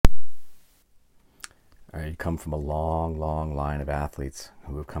You come from a long, long line of athletes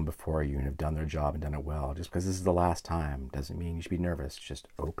who have come before you and have done their job and done it well. Just because this is the last time doesn't mean you should be nervous. Just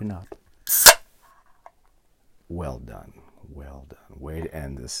open up. Well done. Well done. Way to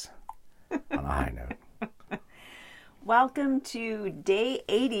end this on a high note. Welcome to day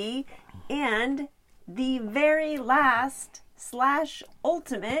 80 and the very last /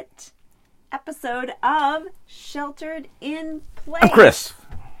 ultimate episode of Sheltered in Place. I'm Chris.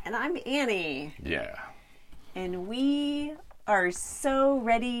 And I'm Annie. Yeah. And we are so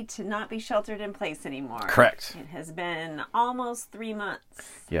ready to not be sheltered in place anymore. Correct. It has been almost 3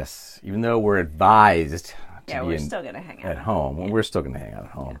 months. Yes. Even though we're advised to we're be still going to hang out at home, well, we're still going to hang out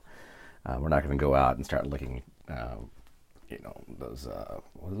at home. Yeah. We're not going to go out and start looking, those,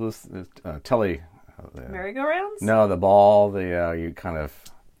 what was this, merry-go-rounds? No, the ball, you kind of...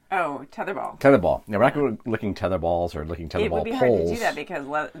 Oh, tetherball. Tetherball. No, we're not going to looking tether balls or looking tetherball poles. It would be hard to do that because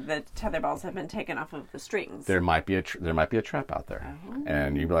the tether balls have been taken off of the strings. There might be a trap out there,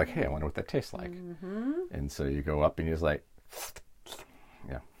 and you'd be like, "Hey, I wonder what that tastes like." Mm-hmm. And so you go up and you're just like,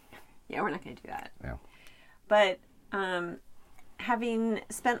 "Yeah, yeah, we're not going to do that." Yeah, but having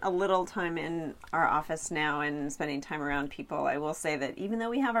spent a little time in our office now and spending time around people, I will say that even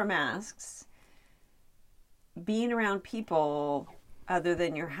though we have our masks, being around people other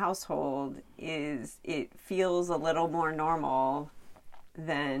than your household it feels a little more normal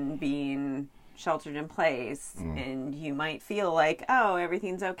than being sheltered in place. And you might feel like, oh,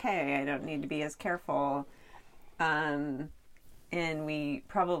 everything's okay, I don't need to be as careful, and we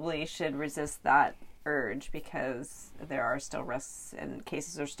probably should resist that urge because there are still risks and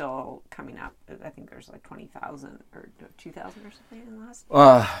cases are still coming up. I think there's like 20,000 or 2,000 or something in the last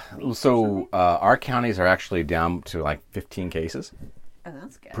our counties are actually down to like 15 cases. Oh,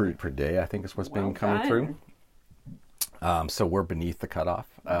 that's good. Per day, I think is what's been coming through. So we're beneath the cutoff.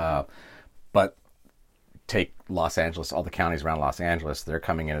 But take Los Angeles, all the counties around Los Angeles, they're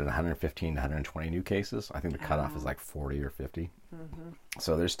coming in at 115 to 120 new cases. I think the cutoff is like 40 or 50. Mm-hmm.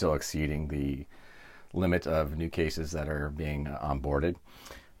 So they're still exceeding the limit of new cases that are being onboarded.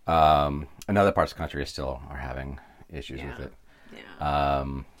 And other parts of the country still are having issues with it.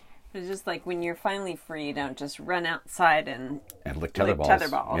 Yeah. It's just like when you're finally free, you don't just run outside and lick tether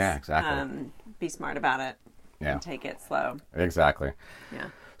balls. Yeah, exactly. Be smart about it. Yeah. And take it slow. Exactly. Yeah.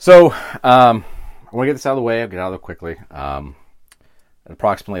 So I want to get this out of the way. I'll get out of it quickly. At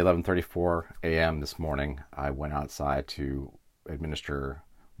approximately 11:34 a.m. this morning, I went outside to administer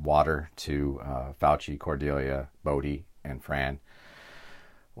water to Fauci, Cordelia, Bodie, and Fran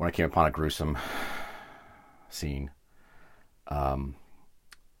when I came upon a gruesome scene.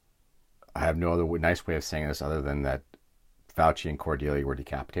 I have no other nice way of saying this other than that Fauci and Cordelia were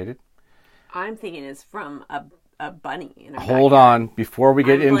decapitated. I'm thinking it's from a bunny. In Hold on. Before we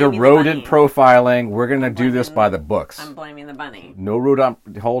get into rodent profiling, we're going to do this by the books. I'm blaming the bunny. No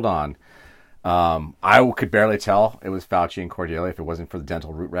rodent. Hold on. I could barely tell it was Fauci and Cordelia if it wasn't for the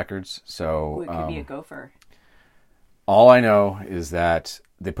dental root records. So it could be a gopher. All I know is that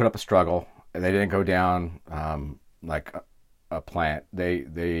they put up a struggle. They didn't go down like a plant.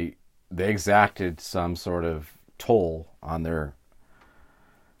 They exacted some sort of toll on their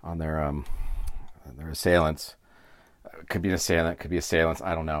assailants. Could be an assailant, could be assailants.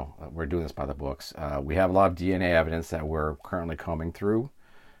 I don't know. We're doing this by the books. We have a lot of DNA evidence that we're currently combing through,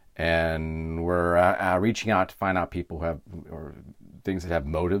 and we're reaching out to find out people who have or things that have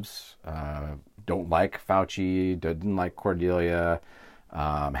motives. Don't like Fauci, didn't like Cordelia.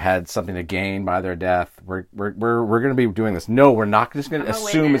 Had something to gain by their death. We're going to be doing this. No, we're not just going to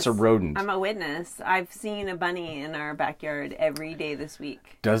assume it's a rodent. I'm a witness. I've seen a bunny in our backyard every day this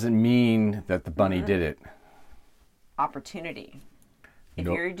week. Doesn't mean that the bunny did it. Opportunity. If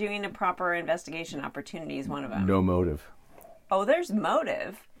you're doing a proper investigation, opportunity is one of them. No motive. Oh, there's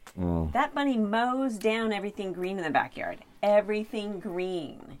motive. That bunny mows down everything green in the backyard. Everything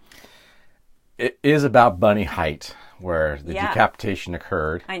green. It is about bunny height where the decapitation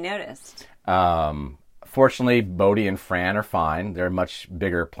occurred. I noticed. Fortunately, Bodie and Fran are fine. They're much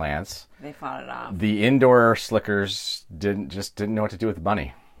bigger plants. They fought it off. The indoor slickers didn't know what to do with the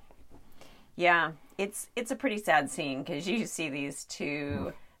bunny. Yeah, it's a pretty sad scene because you see these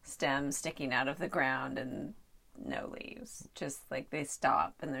two stems sticking out of the ground and no leaves. Just like they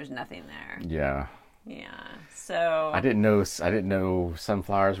stop and there's nothing there. Yeah. Yeah. So I didn't know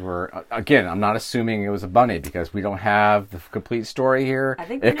sunflowers were. Again, I'm not assuming it was a bunny because we don't have the complete story here. I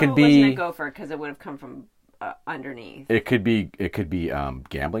think it wasn't a gopher because it would have come from underneath. It could be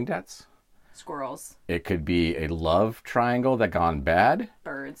gambling debts. Squirrels. It could be a love triangle that gone bad.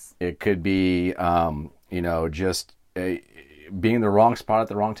 Birds. It could be just being in the wrong spot at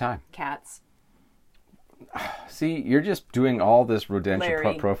the wrong time. Cats. See, you're just doing all this rodential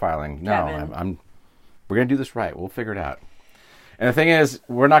Larry, profiling. No, Kevin. we're going to do this right. We'll figure it out. And the thing is,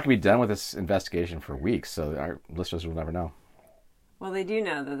 we're not going to be done with this investigation for weeks, so our listeners will never know. Well, they do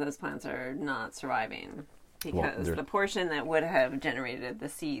know that those plants are not surviving because the portion that would have generated the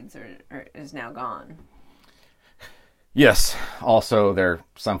seeds is now gone. Yes. Also, they're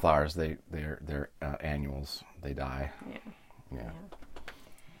sunflowers. They're annuals. They die. Yeah.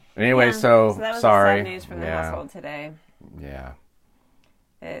 Anyway, so that was sorry. Sad news for the household today. Yeah.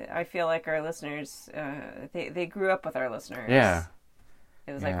 I feel like our listeners, they grew up with our listeners. Yeah.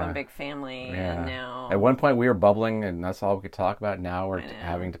 It was like one big family, and now... At one point, we were bubbling, and that's all we could talk about. Now we're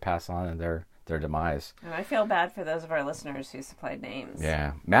having to pass on their demise. And I feel bad for those of our listeners who supplied names.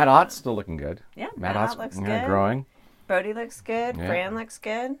 Yeah. Matt Ott's still looking good. Yeah, Matt Ott Ott's looks good. growing. Bodie looks good. Yeah. Fran looks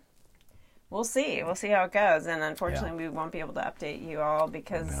good. We'll see. We'll see how it goes. And unfortunately, we won't be able to update you all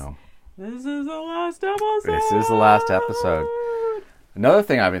because this is the last episode. This is the last episode. Another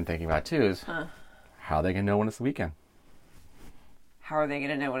thing I've been thinking about, too, is how are they going to know when it's the weekend? How are they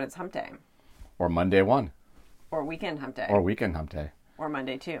going to know when it's hump day? Or Monday 1. Or weekend hump day. Or weekend hump day. Or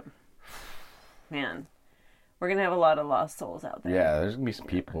Monday 2. Man, we're going to have a lot of lost souls out there. Yeah, there's going to be some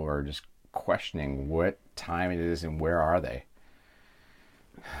people who are just questioning what time it is and where are they.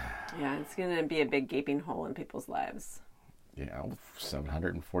 Yeah, it's going to be a big gaping hole in people's lives. Yeah,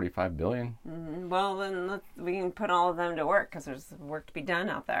 745 billion. Mm-hmm. Well, then we can put all of them to work because there's work to be done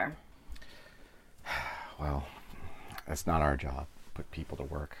out there. Well, that's not our job. Put people to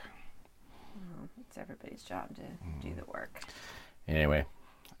work. Oh, it's everybody's job to do the work. Anyway,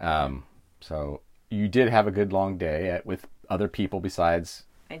 so you did have a good long day with other people besides...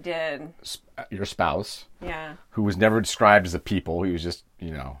 I did. Your spouse. Yeah. Who was never described as a people. He was just,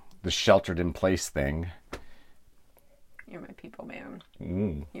 the sheltered in place thing. You're my people, man.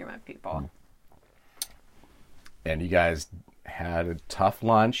 Mm. You're my people. And you guys had a tough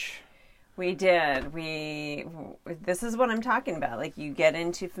lunch. We did. This is what I'm talking about. Like, you get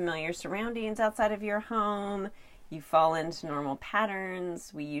into familiar surroundings outside of your home. You fall into normal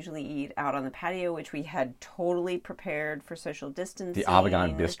patterns. We usually eat out on the patio, which we had totally prepared for social distancing. The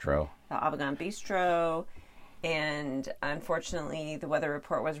Avigan Bistro. The Avigan Bistro. And unfortunately, the weather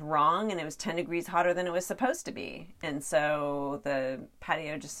report was wrong, and it was 10 degrees hotter than it was supposed to be. And so the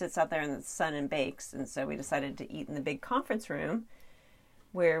patio just sits out there in the sun and bakes. And so we decided to eat in the big conference room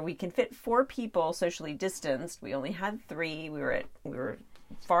where we can fit 4 people socially distanced. We only had 3. We were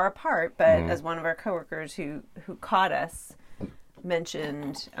far apart, but as one of our coworkers who caught us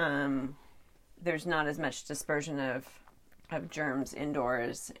mentioned, there's not as much dispersion of germs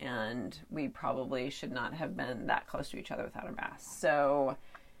indoors, and we probably should not have been that close to each other without a mask. So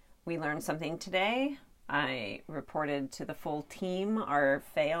we learned something today. I reported to the full team our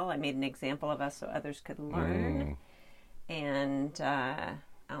fail. I made an example of us so others could learn. And I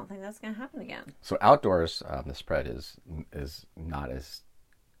don't think that's going to happen again. So outdoors, the spread is not as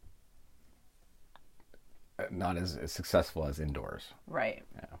successful as indoors. Right.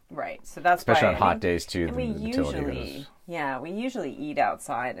 Yeah. Right. So that's especially why, on hot days too. And we usually eat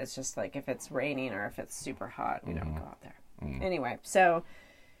outside. It's just like if it's raining or if it's super hot, we don't go out there. Anyway, so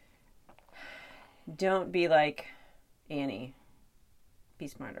don't be like Annie. Be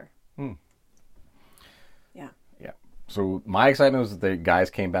smarter. Yeah. Yeah. So my excitement was that the guys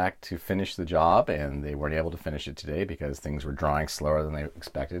came back to finish the job, and they weren't able to finish it today because things were drying slower than they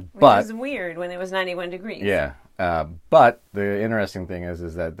expected. Which was weird when it was 91 degrees. Yeah. But the interesting thing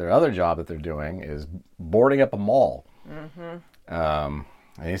is that their other job that they're doing is boarding up a mall. And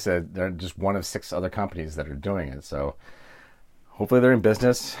he said they're just one of 6 other companies that are doing it. So hopefully they're in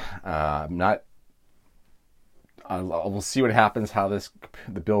business. We'll see what happens, how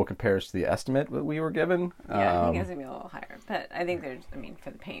the bill compares to the estimate that we were given. Yeah, I think it's going to be a little higher. But I think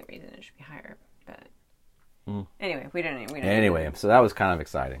for the paint reason, it should be higher. But anyway, we don't Anyway, so that was kind of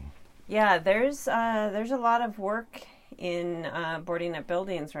exciting. Yeah, there's a lot of work in boarding up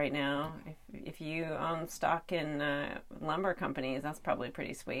buildings right now. If you own stock in lumber companies, that's probably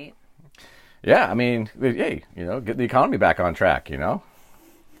pretty sweet. Yeah, I mean, hey, get the economy back on track,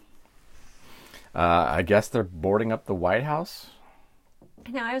 I guess they're boarding up the White House.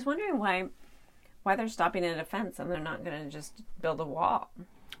 I was wondering why they're stopping at a fence and they're not going to just build a wall.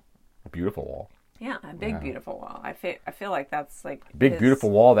 A beautiful wall. Yeah, a big beautiful wall. I feel like that's like big beautiful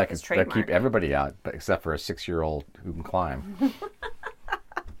wall that keep everybody out, but except for a 6-year-old who can climb.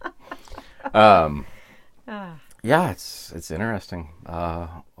 Yeah, it's interesting.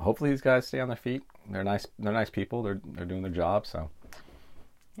 Hopefully these guys stay on their feet. They're nice people. They're doing their job. So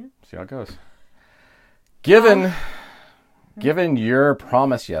see how it goes. Given your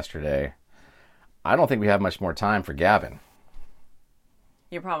promise yesterday, I don't think we have much more time for Gavin.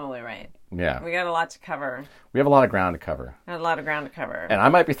 You're probably right. Yeah. We got a lot to cover. We have a lot of ground to cover. A lot of ground to cover. And I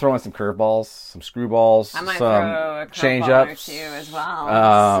might be throwing some curveballs, some screwballs, I might some throw a change curveball or ups. two as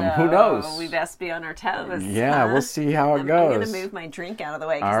well. Who knows? We best be on our toes. Yeah, we'll see how it I'm goes. going to move my drink out of the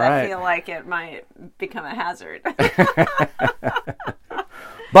way because All right. I feel like it might become a hazard.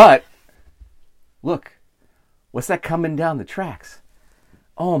 But, look, what's that coming down the tracks?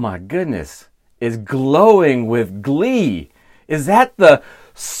 Oh my goodness. It's glowing with glee. Is that the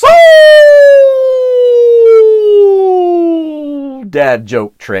Soul Dad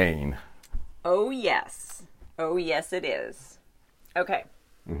Joke Train? Oh, yes. Oh, yes, it is. Okay.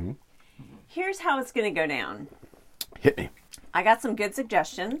 Mm-hmm. Here's how it's going to go down. Hit me. I got some good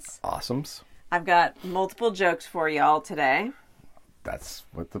suggestions. Awesomes. I've got multiple jokes for y'all today. That's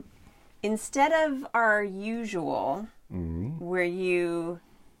what the... Instead of our usual, where you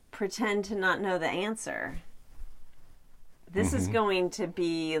pretend to not know the answer, this is going to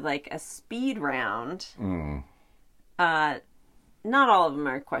be like a speed round. Not all of them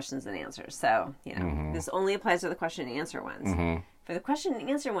are questions and answers. So, this only applies to the question and answer ones. For the question and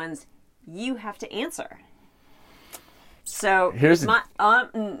answer ones, you have to answer. So, Here's okay.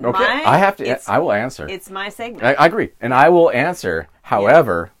 I have to... I will answer. It's my segment. I agree. And I will answer.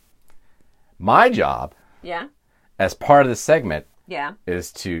 However, my job Yeah? as part of the segment Yeah.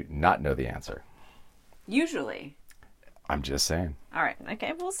 is to not know the answer. Usually. I'm just saying. All right.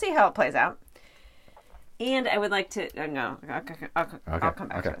 Okay. We'll see how it plays out. And I would like to... no. I'll come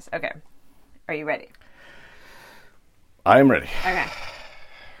back to this. Okay. Are you ready? I am ready. Okay.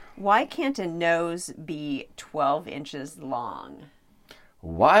 Why can't a nose be 12 inches long?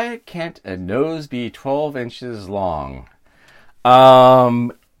 Why can't a nose be 12 inches long?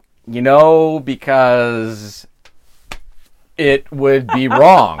 Because it would be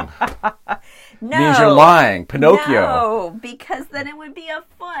wrong. No. Means you're lying. Pinocchio. No, because then it would be a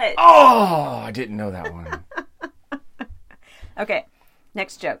foot. Oh, I didn't know that one. Okay.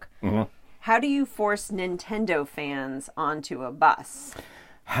 Next joke. How do you force Nintendo fans onto a bus?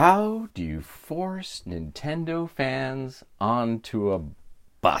 How do you force Nintendo fans onto a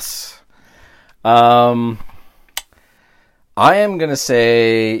bus? I am going to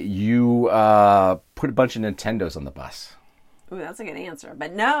say you put a bunch of Nintendos on the bus. Ooh, that's a good answer.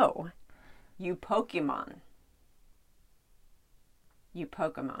 But no. You Pokemon. You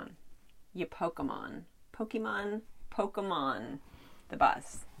Pokemon. You Pokemon. Pokemon. The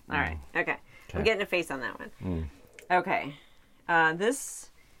bus. All right. Okay. I'm getting a face on that one. Okay. This...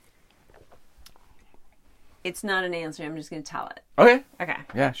 It's not an answer. I'm just going to tell it. Okay. Okay.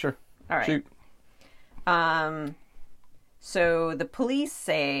 Yeah, sure. All right. Shoot. So the police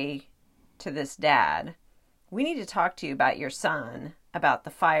say to this dad, we need to talk to you about your son, about the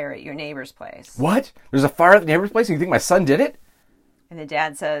fire at your neighbor's place. What? There's a fire at the neighbor's place and you think my son did it? And the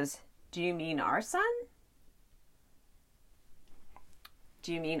dad says, do you mean our son?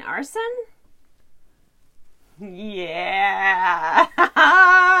 Do you mean our son? Yeah.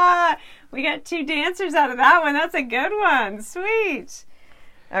 We got 2 dancers out of that one. That's a good one. Sweet.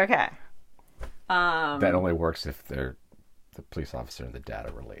 Okay. That only works if they're the police officer and the dad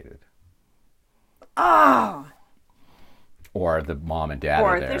are related. Oh. Or the mom and dad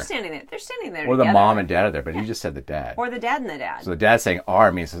Or are there. they're standing there. They're standing there Or the together. mom and dad are there, but you just said the dad. Or the dad and the dad. So the dad saying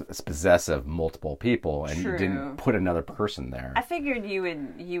 "are" means it's possessive of multiple people, and True. you didn't put another person there. I figured you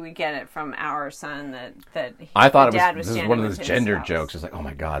would get it from our son that I thought the it dad was was this is one of standing those with his gender spouse. jokes. It's like, oh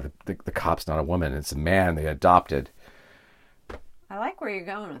my god, the cop's not a woman; it's a man they adopted. I like where you're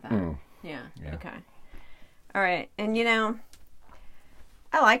going with that. Yeah. Yeah. Okay. All right. And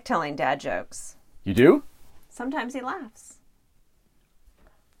I like telling dad jokes. You do? Sometimes he laughs.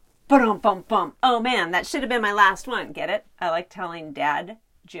 Bum. Oh man, that should have been my last one. Get it? I like telling dad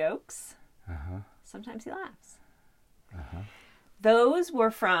jokes. Sometimes he laughs. Those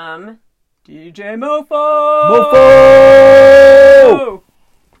were from DJ Mofo. Mofo!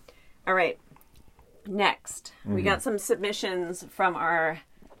 All right. Next, we got some submissions from our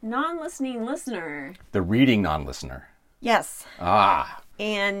non-listening listener. The reading non-listener. Yes. Ah.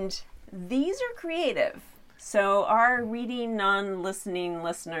 And these are creative. So our reading non-listening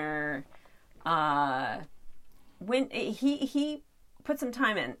listener, when he put some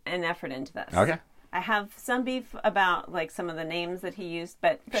time and effort into this. Okay. I have some beef about like some of the names that he used,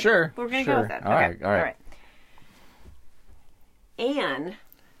 but Sure. we're gonna go with it. All right. All right. Anne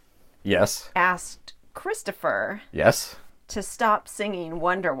Yes. asked Christopher Yes. to stop singing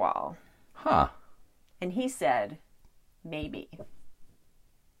Wonderwall, Huh. and he said, maybe.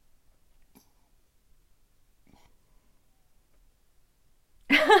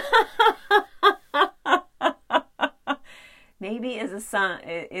 Maybe is a song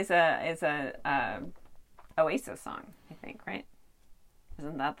is a Oasis song, I think, right?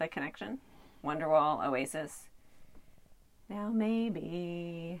 Isn't that the connection? Wonderwall, Oasis. Now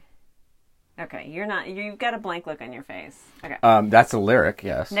maybe. Okay, you've got a blank look on your face. Okay. That's a lyric,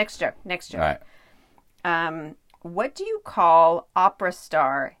 yes. Next joke. All right. What do you call opera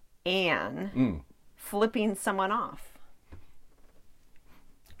star Anne flipping someone off?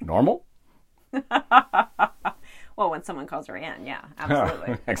 Normal? Well, when someone calls her Anne, yeah,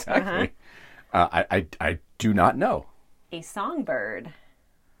 absolutely. Exactly. I do not know. A songbird.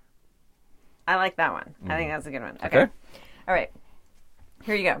 I like that one. I think that's a good one. Okay. All right.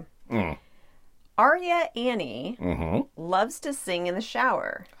 Here you go. Aria Annie loves to sing in the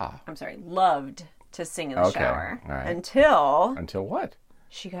shower. I'm sorry, loved to sing in the shower. All right. Until what?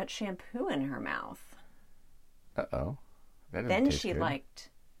 she got shampoo in her mouth. Uh-oh. Then she liked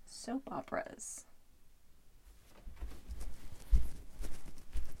soap operas.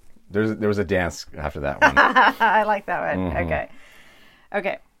 There was a dance after that one. I like that one.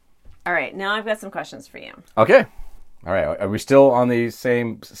 Okay. All right. Now I've got some questions for you. Okay. All right. Are we still on the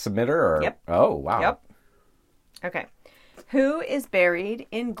same submitter? Or? Yep. Oh, wow. Yep. Okay. Who is buried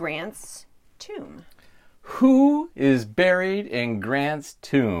in Grant's tomb? Who is buried in Grant's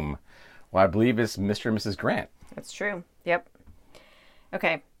tomb? Well, I believe it's Mr. and Mrs. Grant. That's true. Yep.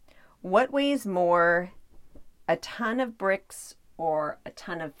 Okay. What weighs more, a ton of bricks or a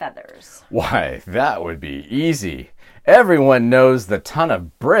ton of feathers? Why, that would be easy. Everyone knows the ton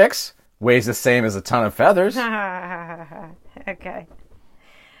of bricks weighs the same as a ton of feathers. Okay.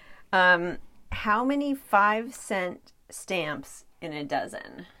 How many 5-cent stamps in a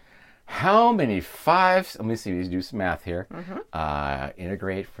dozen? How many fives? Let me see. We do some math here.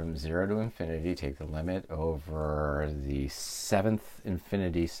 Integrate from 0 to infinity. Take the limit over the 7th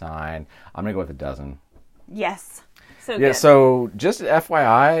infinity sign. I'm going to go with a dozen. Yes. So yeah, good. so just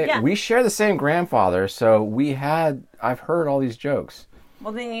FYI, Yeah. we share the same grandfather, so I've heard all these jokes.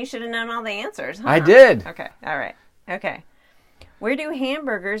 Well, then you should have known all the answers, huh? I did. Okay. All right. Okay. Where do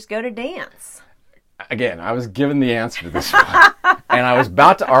hamburgers go to dance? Again, I was given the answer to this one. And I was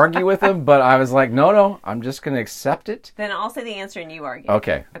about to argue with him, but I was like, no, I'm just going to accept it. Then I'll say the answer and you argue.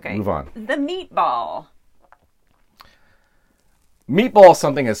 Okay, move on. The meatball. Meatball is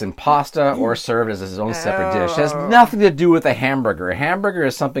something that's in pasta or served as its own separate dish. It has nothing to do with a hamburger. A hamburger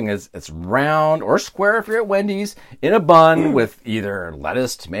is something that's round or square if you're at Wendy's, in a bun with either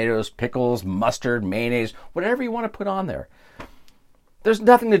lettuce, tomatoes, pickles, mustard, mayonnaise, whatever you want to put on there. There's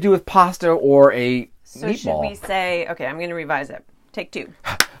nothing to do with pasta or a meatball. Should we say, okay, I'm going to revise it. Take 2.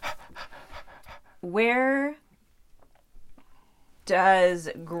 Where does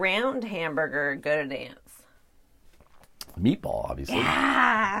ground hamburger go to dance? Meatball, obviously.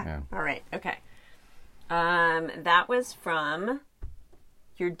 Yeah. All right. Okay. That was from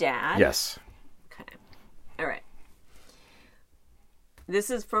your dad. Yes. Okay. All right. This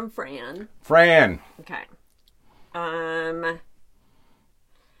is from Fran. Fran. Okay.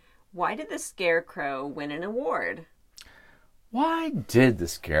 Why did the Scarecrow win an award? Why did the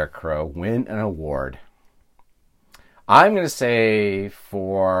Scarecrow win an award? I'm going to say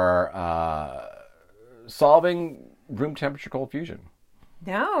for solving room temperature cold fusion.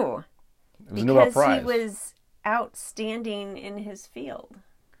 No. It was a Nobel Prize. Because he was outstanding in his field.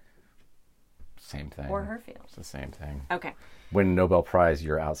 Same thing. Or her field. It's the same thing. Okay. Win a Nobel Prize,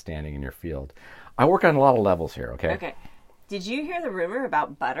 you're outstanding in your field. I work on a lot of levels here, okay? Okay. Did you hear the rumor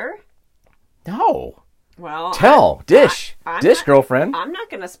about butter? No. Well, Tell. Dish. Dish, not, girlfriend. I'm not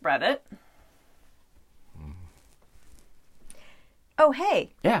going to spread it. Oh,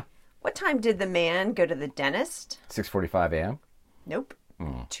 hey. Yeah. What time did the man go to the dentist? 6:45 a.m. Nope.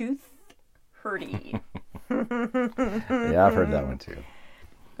 Tooth hurty. Yeah, I've heard that one too.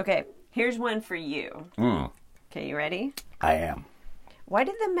 Okay, here's one for you. Okay, you ready? I am. Why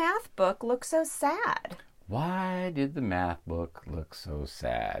did the math book look so sad? Why did the math book look so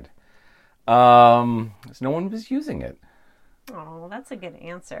sad? 'Cause no one was using it. Oh, that's a good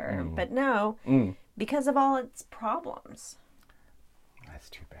answer. But no, because of all its problems. That's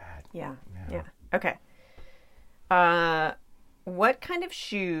too bad. Yeah. Okay. What kind of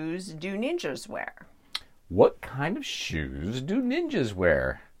shoes do ninjas wear? What kind of shoes do ninjas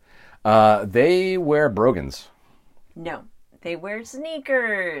wear? They wear brogans. No, they wear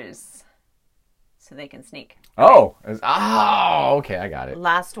sneakers. So they can sneak. Oh, okay, I got it.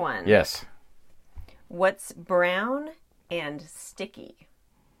 Last one. Yes. What's brown and sticky?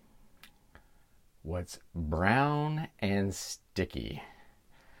 What's brown and sticky?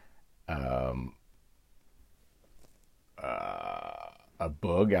 A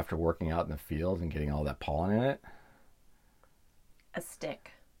bug after working out in the field and getting all that pollen in it. A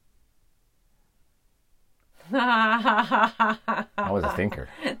stick. I was a thinker.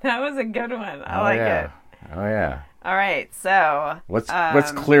 That was a good one. I like yeah. it. Oh yeah. All right, so What's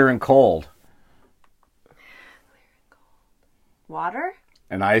clear and cold? Water?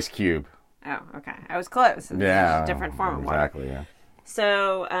 An ice cube. Oh, okay. I was close. It's Yeah. a different form of water. Exactly. Yeah.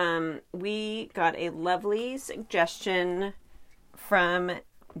 So we got a lovely suggestion from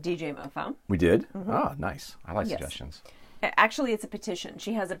DJ Mofo. We did. Oh, nice. I like suggestions. Actually, it's a petition.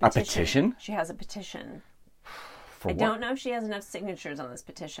 She has a petition. A petition? She has a petition. For I what? don't know if she has enough signatures on this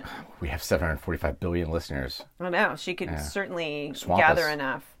petition. We have 745 billion listeners. I know. She could certainly Swamp gather us.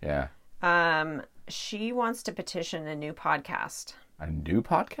 enough. Yeah. She wants to petition a new podcast. A new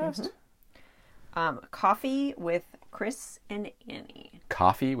podcast? Coffee with Chris and Annie.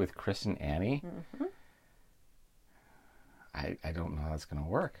 Coffee with Chris and Annie? I don't know how that's going to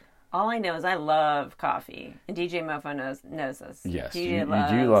work. All I know is I love coffee, and DJ Mofo knows this. Yes, DJ you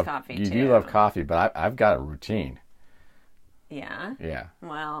loves do love coffee you too. do love coffee, but I've got a routine. Yeah. Yeah.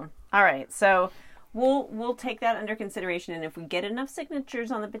 Well, all right. So we'll take that under consideration, and if we get enough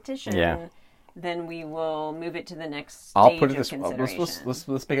signatures on the petition, then we will move it to the next stage I'll put it of this way. consideration.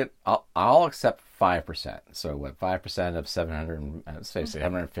 Let's make it. I'll accept 5%. So what? 5% of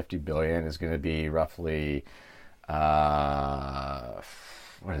 750 billion is going to be roughly.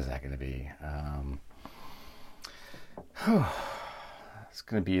 What is that going to be? It's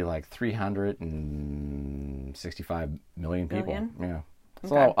going to be like 365 million people. Billion? Yeah.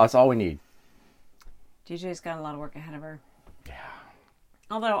 Okay. That's all we need. DJ's got a lot of work ahead of her. Yeah.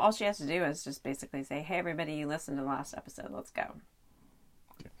 Although all she has to do is just basically say, "Hey, everybody, you listened to the last episode. Let's go."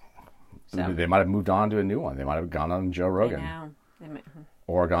 So, They might have moved on to a new one. They might have gone on Joe Rogan. I know. They might,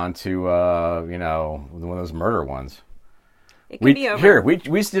 Or gone to, one of those murder ones. it could be over. We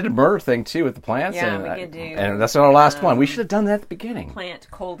just did a murder thing too with the plants. Yeah, and, we could do, and that's not our last one. We should have done that at the beginning. Plant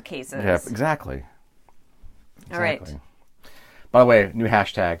cold cases. Yeah, exactly. All right. By the way, new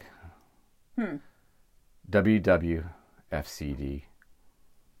hashtag. WWFCD.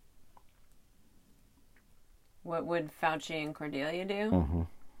 What would Fauci and Cordelia do? Mm-hmm.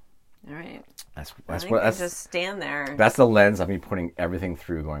 All right. That's Just stand there. That's the lens I've been putting everything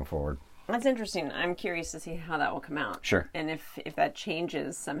through going forward. That's interesting. I'm curious to see how that will come out. Sure. And if that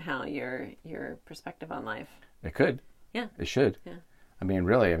changes somehow your perspective on life. It could. Yeah. It should. Yeah. I mean,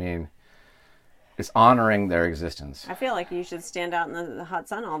 really, it's honoring their existence. I feel like you should stand out in the hot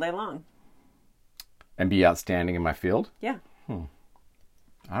sun all day long. And be outstanding in my field? Yeah. All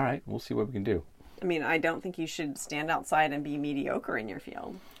right. We'll see what we can do. I mean, I don't think you should stand outside and be mediocre in your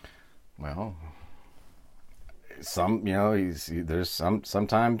field. Well, sometimes you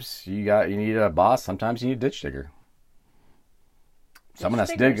need a boss, sometimes you need a ditch digger. Someone has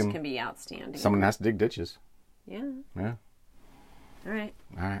to dig them. Can be outstanding. Someone has to dig ditches. Yeah. Yeah. All right.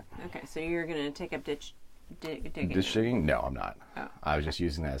 All right. Okay, so you're going to take up digging. Ditch digging? No, I'm not. Oh. I was just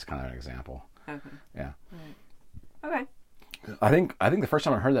using that as kind of an example. Okay. Yeah. Okay. I think the first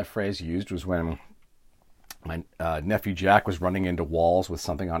time I heard that phrase used was when my nephew Jack was running into walls with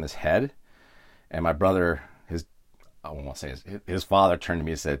something on his head, and my brother, I won't say his father turned to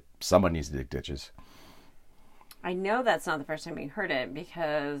me and said, "Someone needs to dig ditches." I know that's not the first time we heard it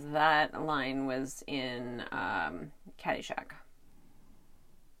because that line was in Caddyshack.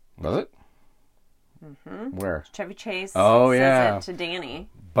 Was it? Mm-hmm. Where? Chevy Chase says it to Danny.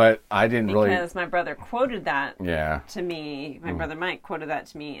 But I didn't because my brother quoted that Yeah. to me. My brother Mike quoted that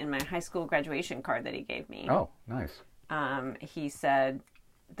to me in my high school graduation card that he gave me. Oh, nice. He said,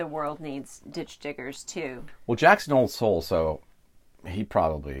 "The world needs ditch diggers too." Well, Jack's an old soul, so he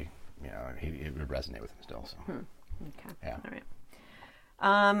probably, it would resonate with him still. So. Okay. Yeah. All right.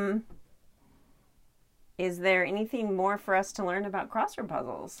 Is there anything more for us to learn about crossword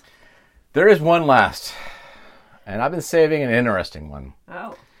puzzles? There is one last, and I've been saving an interesting one.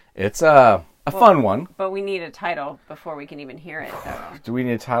 Oh. It's a fun one. But we need a title before we can even hear it, though. Do we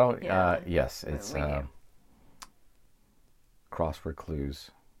need a title? Yeah. Yes. It's Crossword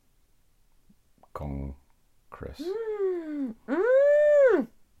Clues. Con Chris.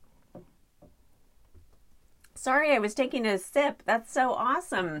 Sorry, I was taking a sip. That's so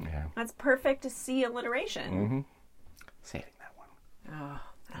awesome. Yeah. That's perfect to see alliteration. Mm-hmm. Saving that one. Oh,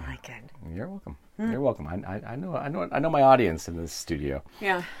 I like it. You're welcome. You're welcome. I know my audience in this studio.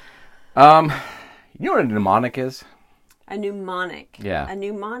 Yeah. You know what a mnemonic is? A mnemonic. Yeah. A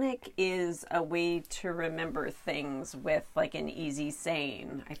mnemonic is a way to remember things with like an easy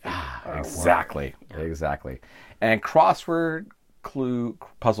saying, I think. or a Exactly. word. Exactly. And crossword clue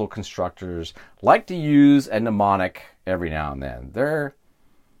puzzle constructors like to use a mnemonic every now and then.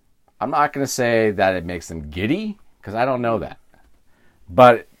 I'm not going to say that it makes them giddy, because I don't know that.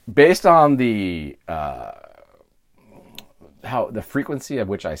 But based on the how the frequency of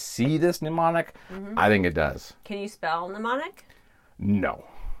which I see this mnemonic, I think it does. Can you spell mnemonic? No.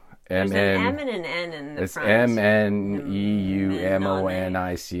 There's an M and an N in the It's front.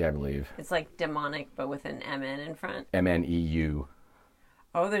 MNEUMONIC, I believe. It's like demonic, but with an MN in front. MNEU.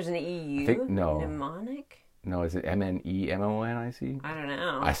 Oh, there's an EU? I think, no. Mnemonic? No, is it MNEMONIC? I don't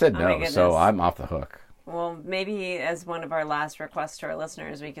know. I said Oh my no, goodness. so I'm off the hook. Well, maybe as one of our last requests to our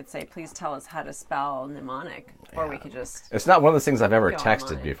listeners, we could say, please tell us how to spell mnemonic. Or we could just... It's not one of those things I've ever Go texted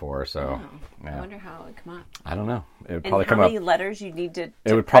online. before, so... I Yeah. wonder how it would come up. I don't know. It would And probably how come up... many letters you need to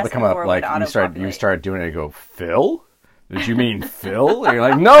It would probably press come up before it like would you auto-populate. start doing it and go, Phil? Did you mean Phil? And you're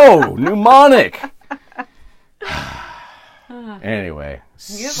like, no, mnemonic. Anyway,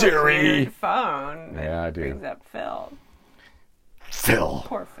 You have a Siri. weird phone. that Yeah, I do. Brings up Phil. Phil.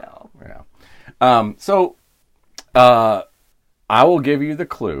 Poor Phil. Yeah. I will give you the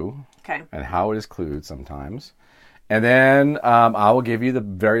clue Okay. and how it is clued sometimes. And then I will give you the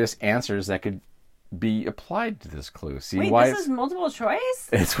various answers that could be applied to this clue. See Wait, why this is multiple choice?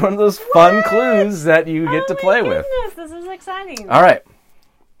 it's one of those fun clues that you get to play with. This is exciting. All right.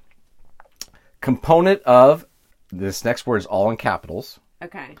 Component of this next word is all in capitals.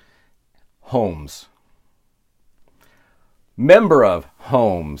 Okay. Homes. Member of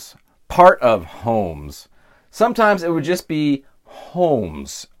homes. Part of homes. Sometimes it would just be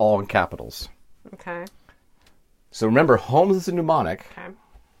homes, all in capitals. Okay. So remember, homes is a mnemonic, Okay.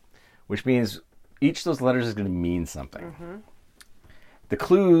 which means each of those letters is going to mean something. The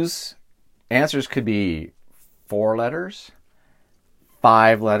clues, answers could be 4 letters,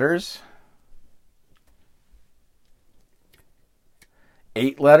 5 letters,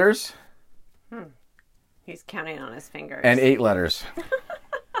 8 letters, He's counting on his fingers. and 8 letters.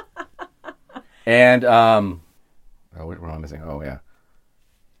 And, what am I missing? Oh, yeah.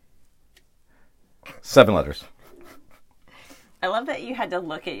 7 letters. I love that you had to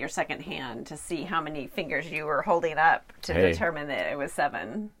look at your second hand to see how many fingers you were holding up to Hey. determine that it was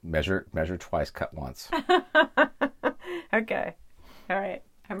 7. Measure twice, cut once. Okay. All right.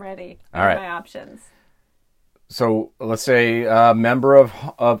 I'm ready. All What are right. my options? So let's say member of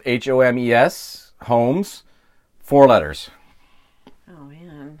HOMES, homes, 4 letters. Oh,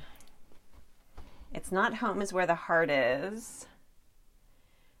 man. It's not home is where the heart is.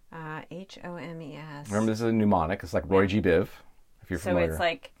 HOMES. Remember, this is a mnemonic. It's like Roy G. Biv, if you're So familiar. it's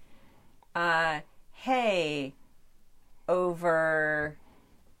like, hey, over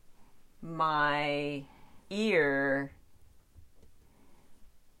my ear,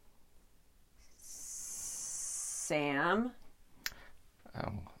 Sam.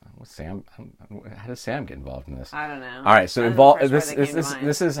 Sam. How does Sam get involved in this? I don't know. All right. So That's the involve first word this. that This came to is mind.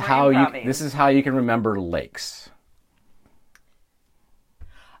 this is We're how you improving. this is how you can remember lakes.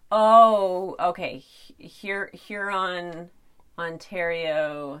 Oh, okay. Huron,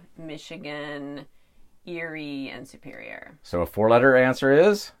 Ontario, Michigan, Erie, and Superior. So a 4-letter answer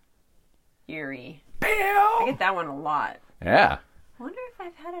is Erie. I bam. get that one a lot. Yeah. I wonder if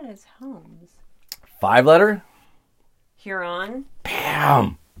I've had it as homes. 5-letter. Huron,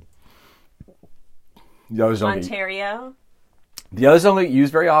 Bam. The others don't Ontario. get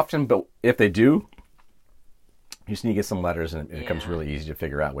used very often, but if they do, you just need to get some letters, and it becomes Yeah. really easy to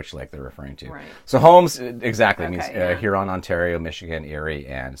figure out which lake they're referring to. Right. So Holmes exactly means Okay, yeah. Huron, Ontario, Michigan, Erie,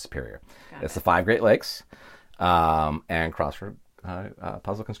 and Superior. Got It's the 5 Great Lakes, and crossword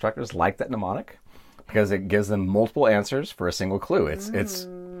puzzle constructors like that mnemonic because it gives them multiple answers for a single clue. It's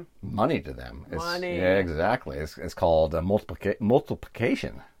money to them. Money. Yeah, exactly. It's called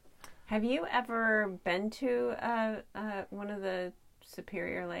multiplication. Have you ever been to one of the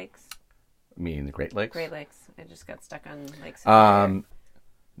Superior Lakes? Meaning the Great Lakes. Great Lakes. I just got stuck on Lake Superior.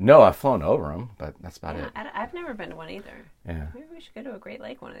 No, I've flown over them, but that's about Yeah, it. I've never been to one either. Yeah. Maybe we should go to a Great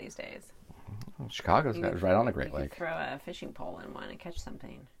Lake one of these days. Chicago's got right on the Great You could Lake. throw a fishing pole in one and catch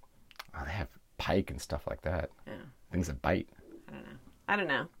something. Oh, they have pike and stuff like that. Yeah, Things that bite. I don't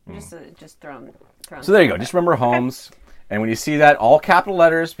know. Just throwing. So there you go. Just remember Holmes. And when you see that, all capital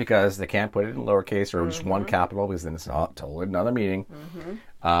letters, because they can't put it in lowercase or just one capital, because then it's not totally another meaning.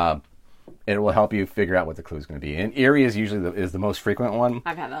 It will help you figure out what the clue is going to be. And Erie is usually the most frequent one.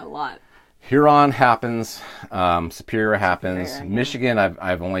 I've had that a lot. Huron happens. Superior happens. Superior, yeah. Michigan,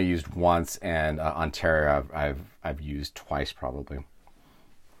 I've only used once, and Ontario, I've used twice probably.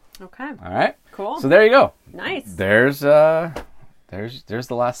 Okay. All right. Cool. So there you go. Nice. There's the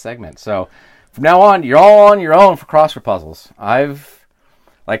last segment. So from now on, you're all on your own for crossword puzzles.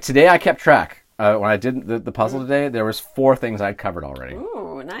 Today I kept track. When I did the puzzle today, there was 4 things I'd covered already.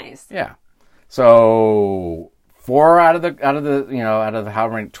 Ooh, nice. Yeah. So 4 out of the out of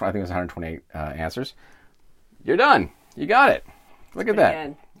however many, I think it was 128 answers, you're done. You got it. Look at that.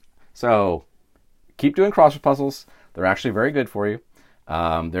 Good. So keep doing crossword puzzles. They're actually very good for you.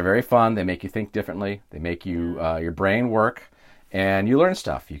 They're very fun. They make you think differently. They make you your brain work, and you learn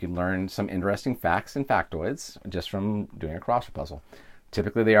stuff. You can learn some interesting facts and factoids just from doing a crossword puzzle.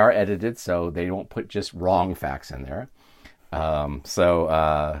 Typically, they are edited, so they don't put just wrong facts in there.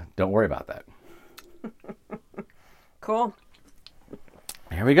 So don't worry about that. Cool.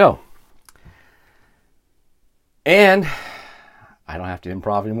 Here we go. And I don't have to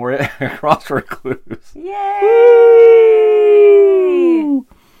improv any more crossword clues. Yay!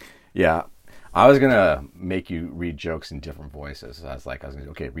 Yeah. I was going to make you read jokes in different voices. I was going to,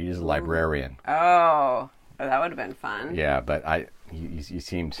 okay, read as a librarian. Oh, that would have been fun. Yeah, but you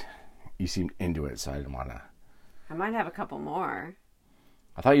seemed into it, so I didn't want to. I might have a couple more.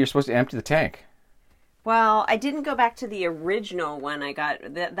 I thought you were supposed to empty the tank. Well, I didn't go back to the original one I got.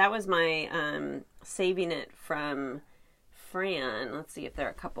 That was my saving it from Fran. Let's see if there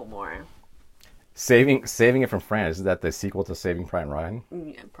are a couple more. Saving it from Fran. Isn't that the sequel to Saving Private Ryan?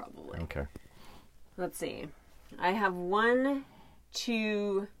 Yeah, probably. Okay. Let's see. I have 1,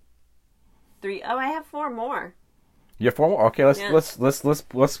 2, 3. Oh, I have 4 more. You have 4 more? Okay, let's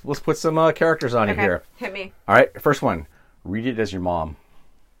put some characters on you here. Hit me. All right, first one. Read it as your mom.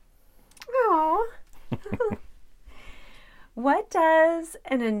 Oh. What does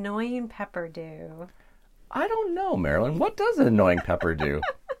an annoying pepper do? I don't know, Marilyn. What does an annoying pepper do?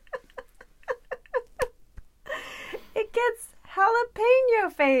 It gets jalapeno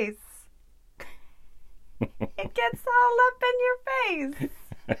face. It gets all up in your face.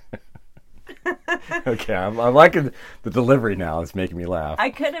 Okay, I'm liking the delivery now. It's making me laugh. I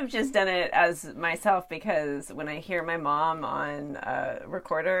could have just done it as myself because when I hear my mom on a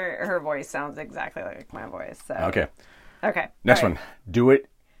recorder, her voice sounds exactly like my voice. So. Okay. Okay. Next All one. Do it.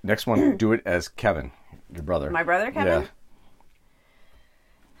 Next one. Do it as Kevin, your brother. My brother, Kevin?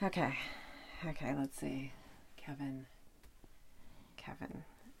 Yeah. Okay. Okay, let's see. Kevin.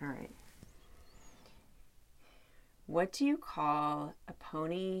 All right. What do you call a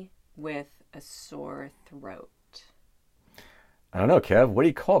pony with a sore throat? I don't know, Kev. What do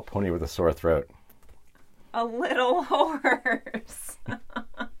you call a pony with a sore throat? A little horse.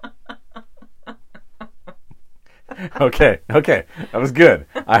 Okay. That was good.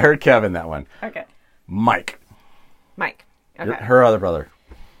 I heard Kevin that one. Okay. Mike. Okay. Her other brother.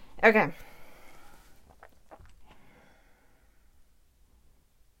 Okay.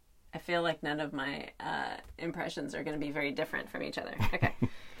 I feel like none of my impressions are going to be very different from each other. Okay.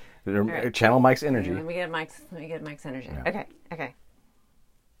 Right. Channel Mike's energy. Let me get Mike's energy. Yeah. Okay.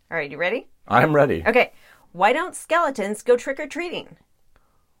 All right, you ready? I'm ready. Okay. Why don't skeletons go trick-or-treating?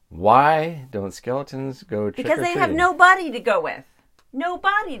 Why don't skeletons go trick-or-treating? Because they have nobody to go with.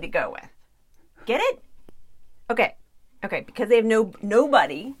 Nobody to go with. Get it? Okay. Because they have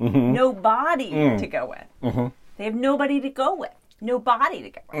nobody to go with. Mm-hmm. They have nobody to go with. Nobody to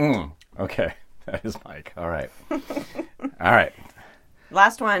go with. Okay. That is Mike. All right. All right.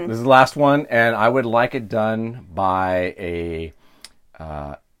 Last one. This is the last one, and I would like it done by a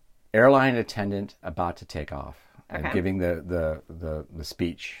airline attendant about to take off and giving the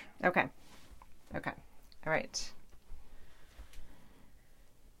speech. Okay. All right.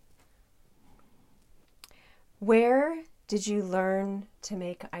 Where did you learn to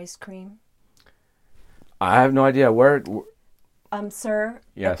make ice cream? I have no idea where. Sir,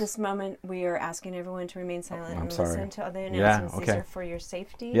 Yes. at this moment, we are asking everyone to remain silent and sorry. listen to other Yeah, announcements. okay. These are for your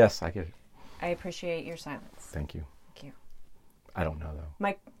safety. Yes, I get it. I appreciate your silence. Thank you. Thank you. I don't know, though.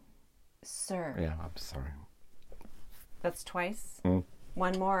 Mike, sir, Yeah, I'm sorry. that's twice. Mm.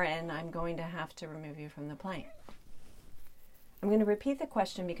 One more, and I'm going to have to remove you from the plane. I'm going to repeat the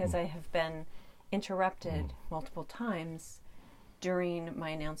question because I have been interrupted multiple times during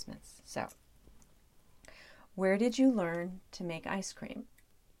my announcements. So, where did you learn to make ice cream?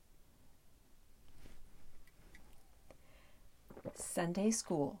 Sunday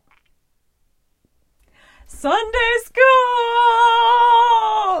school. Sunday school!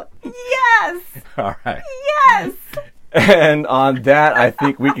 Yes! All right. Yes! And on that, I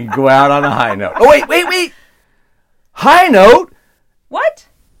think we can go out on a high note. Oh, wait. High note? What?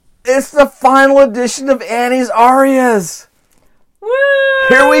 It's the final edition of Annie's Arias. Woo!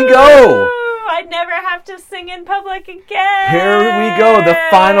 Here we go. I'd never have to sing in public again. Here we go. The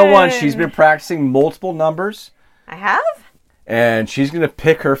final one. She's been practicing multiple numbers. I have? And she's going to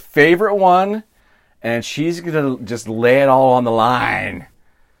pick her favorite one. And she's going to just lay it all on the line.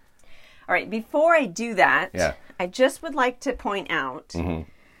 All right. Before I do that, Yeah. I just would like to point out,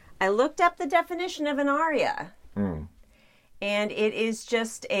 I looked up the definition of an aria And it is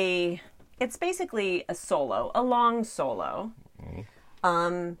just it's basically a solo, a long solo.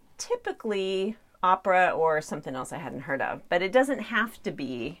 Typically opera or something else I hadn't heard of, but it doesn't have to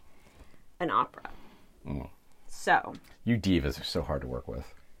be an opera. So. You divas are so hard to work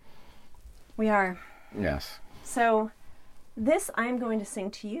with. We are. Yes. So, this I'm going to sing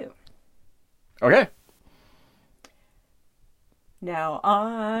to you. Okay. Now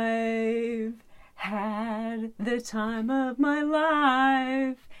I've had the time of my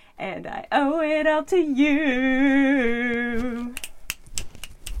life, and I owe it all to you.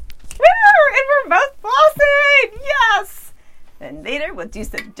 Woo! And we're both flossing! Yes! And later we'll do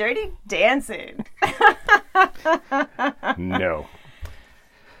some dirty dancing. No.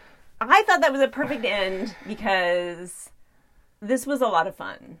 I thought that was a perfect end because this was a lot of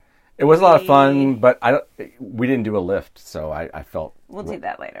fun. It was a lot of fun, but we didn't do a lift, so I felt... We'll do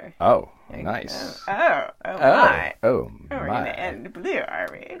that later. Oh, nice. Oh my. Oh, We're my. going to end blue, are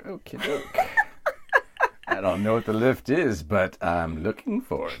we? Okay, doke. I don't know what the lift is, but I'm looking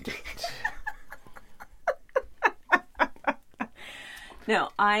forward to it. No,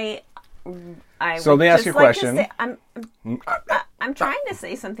 So let me ask you a question. I'm trying to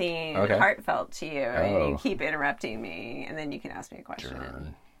say something heartfelt to you, and you keep interrupting me, and then you can ask me a question.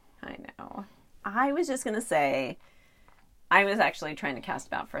 Darn. I know. I was just going to say, I was actually trying to cast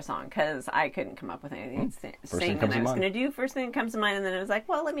about for a song because I couldn't come up with anything to sing, and I was going to do first thing that comes to mind, and then I was like,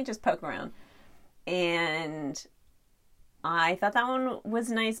 well, let me just poke around. And I thought that one was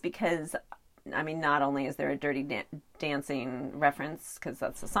nice because, I mean, not only is there a Dirty Dancing reference, because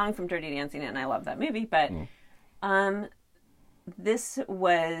that's a song from Dirty Dancing, and I love that movie, but this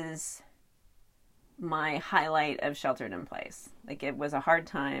was my highlight of Sheltered in Place. Like, it was a hard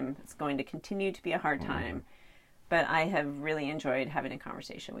time. It's going to continue to be a hard time. But I have really enjoyed having a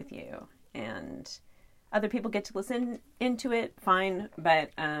conversation with you. And other people get to listen into it, fine.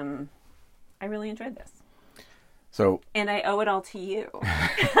 But I really enjoyed this. And I owe it all to you.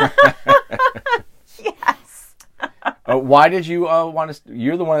 Yes. Why did you want to...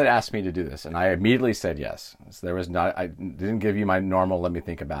 You're the one that asked me to do this. And I immediately said yes. So there was not... I didn't give you my normal, let me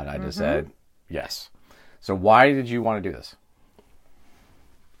think about it. I just said yes. So why did you want to do this?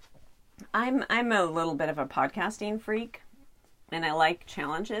 I'm a little bit of a podcasting freak, and I like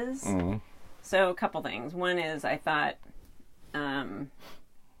challenges. So a couple things. One is I thought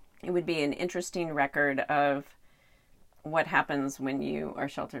it would be an interesting record of what happens when you are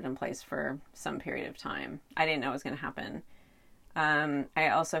sheltered in place for some period of time. I didn't know it was going to happen. I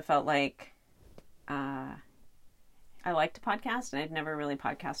also felt like I like to podcast, and I've never really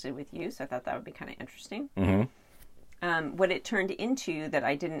podcasted with you, so I thought that would be kind of interesting. What it turned into that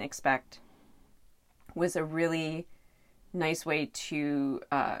I didn't expect was a really nice way to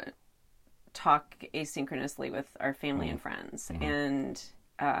talk asynchronously with our family and friends. And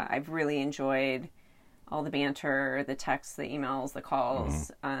I've really enjoyed all the banter, the texts, the emails, the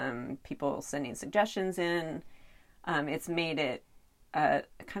calls, people sending suggestions in. It's made it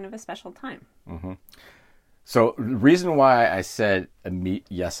kind of a special time. So the reason why I said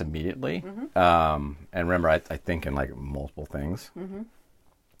yes immediately, and remember, I think in like multiple things.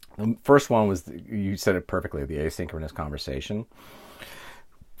 The first one was, you said it perfectly, the asynchronous conversation.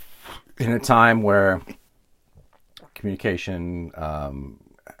 In a time where communication,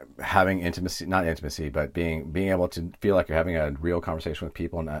 having intimacy, not intimacy, but being able to feel like you're having a real conversation with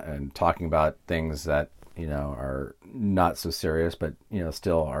people and talking about things that, you know, are not so serious, but, you know,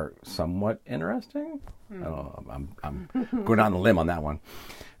 still are somewhat interesting. I'm going on a limb on that one.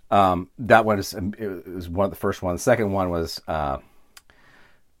 That one was one of the first ones. The second one was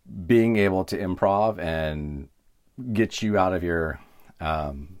being able to improv and get you out of your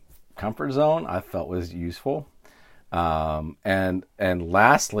comfort zone. I felt was useful. And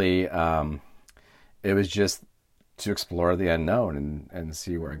lastly, it was just to explore the unknown and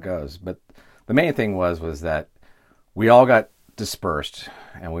see where it goes. But the main thing was that we all got dispersed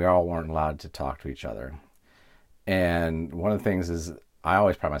and we all weren't allowed to talk to each other. And one of the things is, I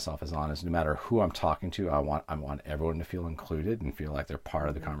always pride myself as honest. No matter who I'm talking to, I want everyone to feel included and feel like they're part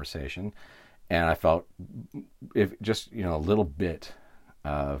of the conversation. And I felt if just, you know, a little bit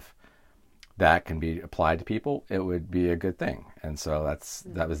of that can be applied to people, it would be a good thing. And so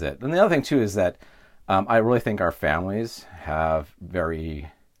that was it. And the other thing too is that I really think our families have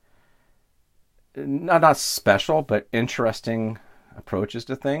very not special, but interesting approaches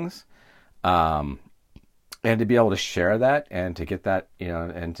to things. And to be able to share that and to get that, you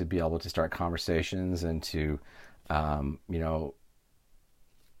know, and to be able to start conversations and to, you know,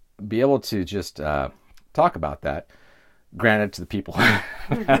 be able to just talk about that granted to the people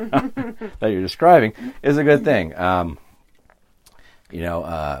that you're describing, is a good thing.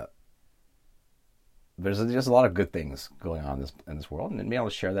 There's just a lot of good things going on in this world, and being able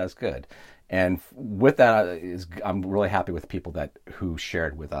to share that is good. And with that, I'm really happy with people who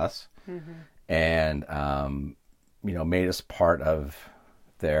shared with us, and made us part of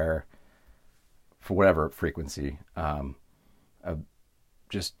their, for whatever frequency, of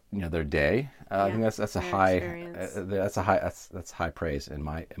just their day. I think that's a high that's high praise in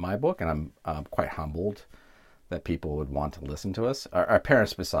my book, and I'm quite humbled that people would want to listen to us. Our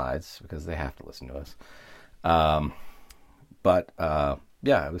parents, besides, because they have to listen to us. But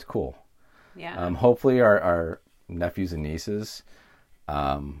yeah, it was cool. Yeah. Hopefully our nephews and nieces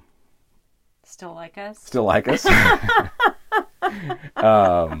still like us.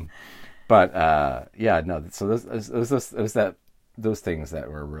 But yeah, no. So it was those things that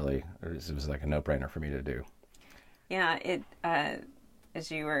were really, it was like a no-brainer for me to do. Yeah,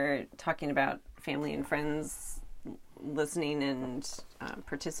 as you were talking about family and friends listening and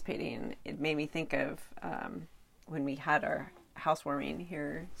participating, it made me think of when we had our housewarming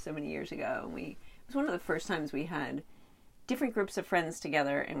here so many years ago. It was one of the first times we had different groups of friends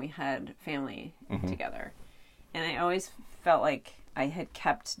together, and we had family together. And I always felt like I had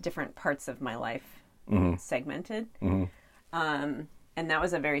kept different parts of my life segmented. And that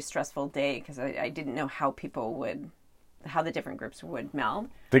was a very stressful day because I didn't know how the different groups would meld.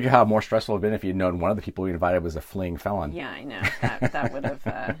 Think of how more stressful it would have been if you'd known one of the people we invited was a fleeing felon. Yeah, I know. That would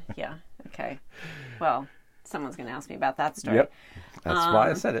have, yeah, okay. Well, someone's going to ask me about that story. Yep, that's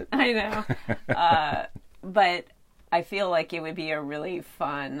why I said it. I know. But I feel like it would be a really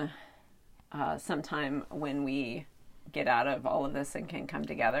fun sometime when we get out of all of this and can come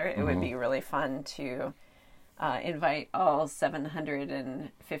together. It would be really fun to invite all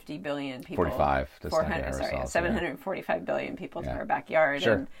 750 billion people. 745 billion people to our backyard.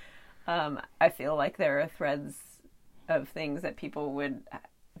 Sure. And I feel like there are threads of things that people would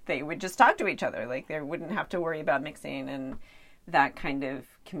just talk to each other. Like, they wouldn't have to worry about mixing, and that kind of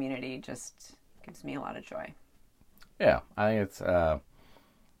community just gives me a lot of joy. Yeah, I think it's,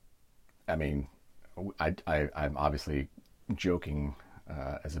 I'm obviously joking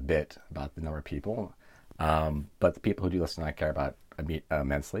as a bit about the number of people, but the people who do listen I care about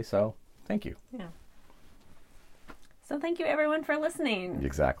immensely, so thank you. Yeah. So thank you, everyone, for listening.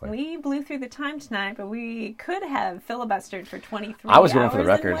 Exactly. We blew through the time tonight, but we could have filibustered for 23 I was going hours for the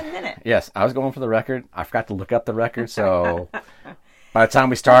record. and 1 minute. Yes, I was going for the record. I forgot to look up the record, so by the time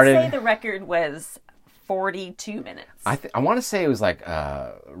we started... Let's say the record was 42 minutes. I want to say it was like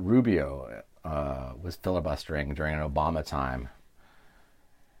Rubio was filibustering during an Obama time.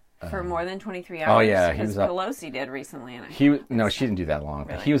 For more than 23 hours? Oh, yeah. He was up... Pelosi did recently. And No, she didn't do that long.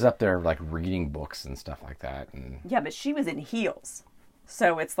 Really? He was up there like reading books and stuff like that. And... Yeah, but she was in heels.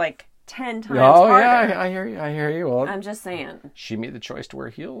 So it's like 10 times harder. Yeah, I hear you. Well, I'm just saying. She made the choice to wear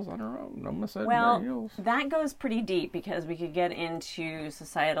heels on her own. No one said wear heels. That goes pretty deep because we could get into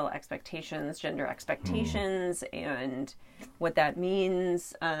societal expectations, gender expectations, and what that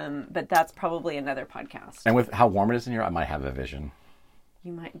means. But that's probably another podcast. And with how warm it is in here, I might have a vision.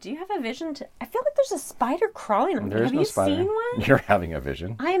 You might. Do you have a vision to... I feel like there's a spider crawling on me. Have you seen one? You're having a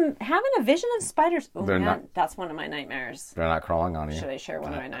vision. I'm having a vision of spiders. Oh, They're man. not... That's one of my nightmares. They're not crawling on you. Should I share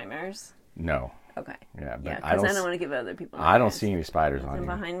one of my nightmares? No. Okay. Yeah, but because I don't want to give other people nightmares. I don't see any spiders on you.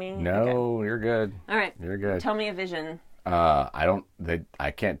 Behind me? No, okay. You're good. All right. You're good. Tell me a vision.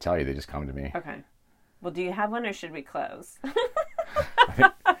 I can't tell you. They just come to me. Okay. Well, do you have one, or should we close?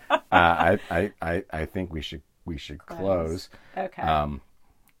 I think we should close. Okay.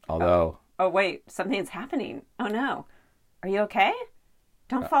 Although... Oh, wait. Something's happening. Oh, no. Are you okay?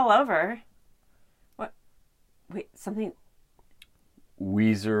 Don't fall over. What? Wait, something...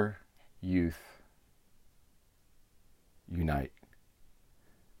 Weezer Youth Unite.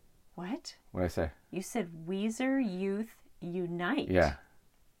 What? What did I say? You said Weezer Youth Unite. Yeah.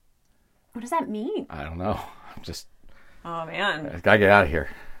 What does that mean? I don't know. I'm just... Oh, man. I gotta get out of here.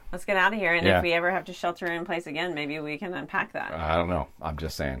 Let's get out of here, and if we ever have to shelter in place again, maybe we can unpack that. I don't know. I'm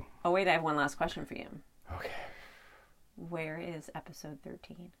just saying. Oh, wait, I have one last question for you. Okay. Where is episode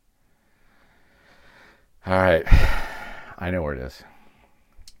 13? All right. I know where it is.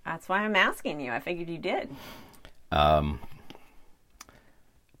 That's why I'm asking you. I figured you did.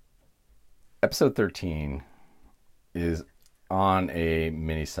 Episode 13 is on a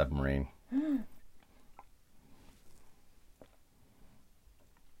mini submarine.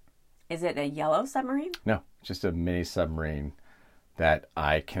 Is it a yellow submarine? No, just a mini submarine that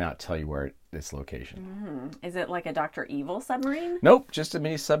I cannot tell you where its location. Is it like a Dr. Evil submarine? Nope, just a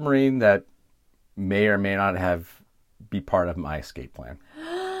mini submarine that may or may not have be part of my escape plan.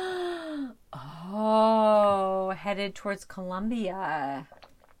 Oh, headed towards Columbia.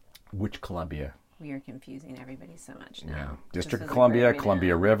 Which Columbia? We are confusing everybody so much now. Yeah. This District was of a Columbia, great way to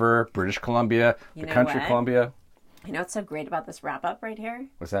Columbia end. River, British Columbia, You the know country what? Columbia. You know what's so great about this wrap up right here?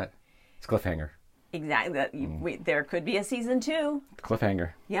 What's that? It's cliffhanger. Exactly. There could be a season 2.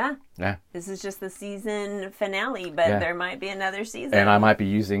 Cliffhanger. Yeah. Yeah. This is just the season finale, but Yeah. there might be another season. And I might be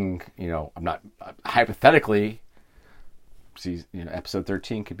using, I'm not hypothetically. Episode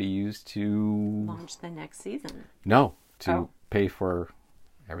 13 could be used to launch the next season. to pay for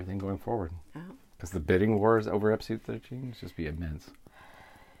everything going forward. Oh. Because the bidding wars over episode 13 would just be immense.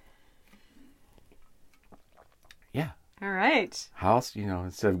 Yeah. All right. How else,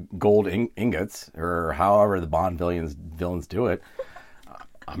 instead of gold ingots or however the Bond villains do it,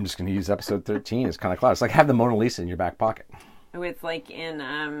 I'm just going to use episode 13 as kind of clout. It's like have the Mona Lisa in your back pocket. Oh, it's like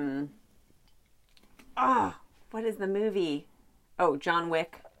in what is the movie? Oh, John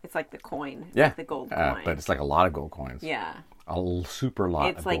Wick. It's like the coin. It's like the gold coin. But it's like a lot of gold coins. Yeah. A super lot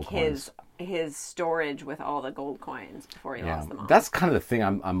It's of like gold coins. his storage with all the gold coins before he lost them all. That's kind of the thing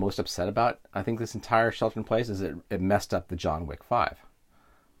I'm most upset about. I think this entire Shelter in Place is it messed up the John Wick 5.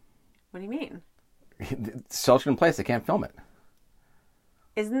 What do you mean? Shelter in Place, they can't film it.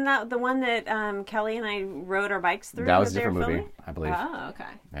 Isn't that the one that Kelly and I rode our bikes through? That was a they were different movie, filming? I believe. Oh,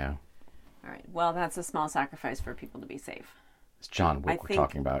 okay. Yeah. All right. Well, that's a small sacrifice for people to be safe. It's John Wick we're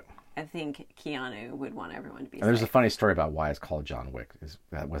talking about. I think Keanu would want everyone to be And there's a safe. funny story about why it's called John Wick.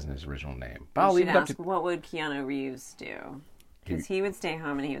 That wasn't his original name. But I'll You leave should it up ask, to... what would Keanu Reeves do? Because he would stay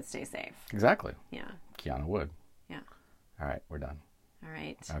home and he would stay safe. Exactly. Yeah. Keanu would. Yeah. All right, we're done. All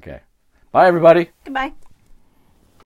right. Okay. Bye, everybody. Goodbye.